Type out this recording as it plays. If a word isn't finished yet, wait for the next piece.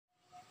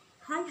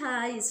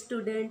Hi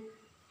student.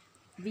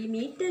 We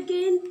meet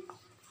again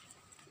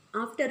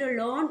after a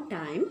long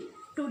time.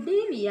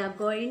 Today we are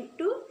going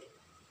to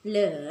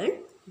learn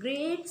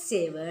grade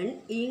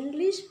 7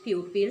 English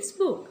Pupils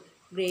book.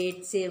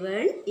 Grade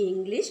 7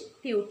 English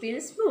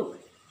Pupils book.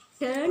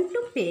 Turn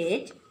to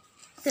page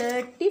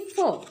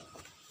 34.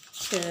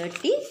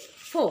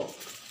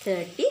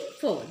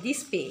 34.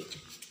 This page.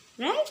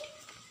 Right?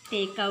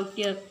 Take out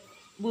your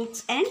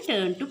books and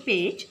turn to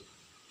page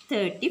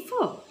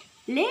 34.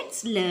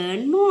 Let's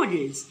learn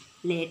models.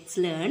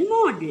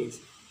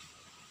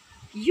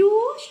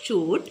 You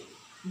should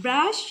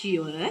brush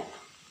your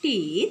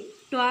teeth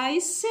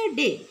twice a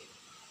day.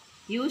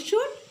 You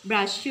should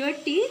brush your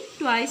teeth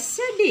twice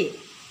a day.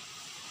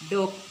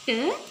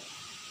 Doctor,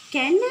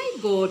 can I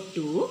go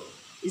to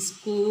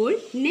school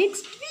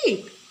next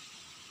week?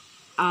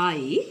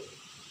 I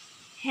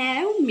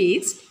have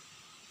missed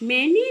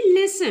many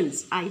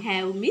lessons.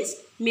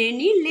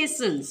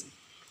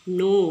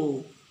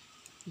 No,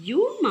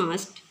 you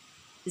must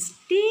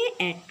stay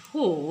at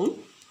home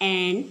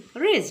and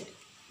rest.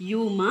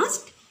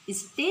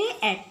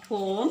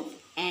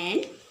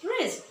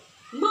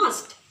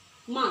 Must.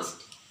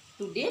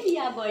 Today we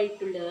are going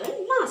to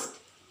learn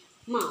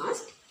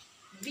must.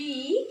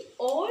 We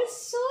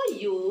also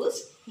use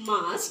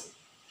must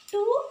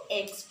to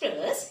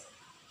express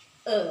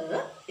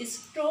a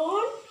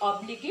strong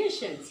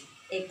obligations.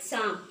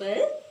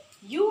 Example,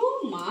 you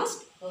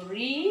must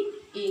read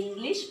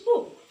English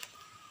book.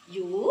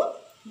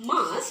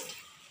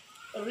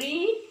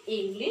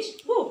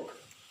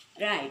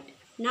 Right.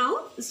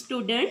 Now,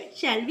 student,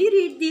 shall we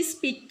read these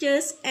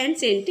pictures and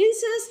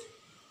sentences?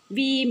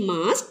 We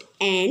must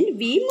and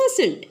we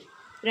mustn't.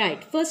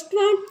 Right. First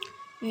one.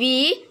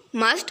 We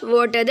must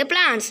water the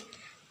plants.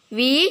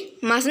 We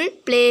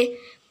mustn't play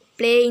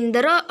in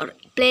the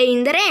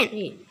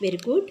rain. Very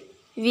good.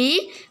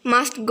 We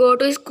must go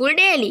to school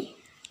daily.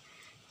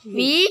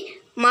 We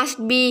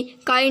must be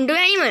kind to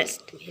animals.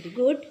 Very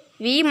good.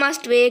 We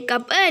must wake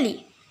up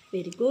early.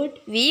 Very good.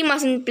 We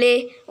mustn't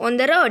play on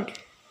the road.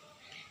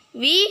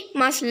 We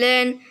must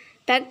learn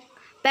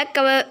pack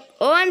our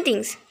own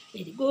things.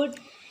 Very good.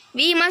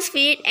 We must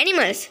feed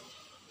animals.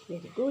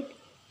 Very good.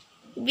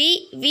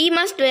 We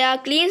must wear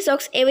clean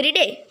socks every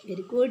day.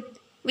 Very good.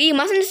 We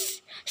mustn't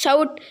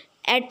shout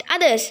at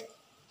others.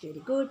 Very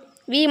good.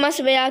 We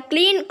must wear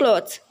clean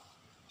clothes.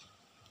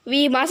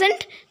 We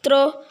mustn't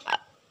throw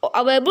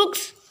our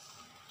books.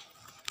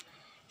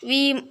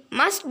 We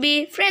must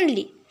be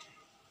friendly.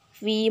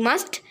 We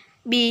must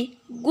be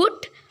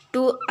good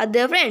to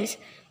other friends.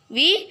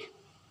 We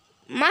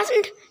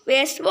mustn't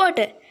waste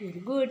water. Very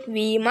good.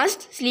 We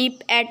must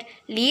sleep at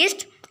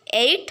least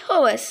 8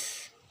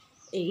 hours.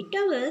 8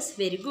 hours.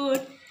 Very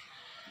good.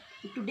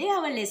 Today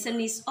our lesson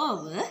is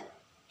over.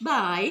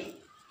 Bye.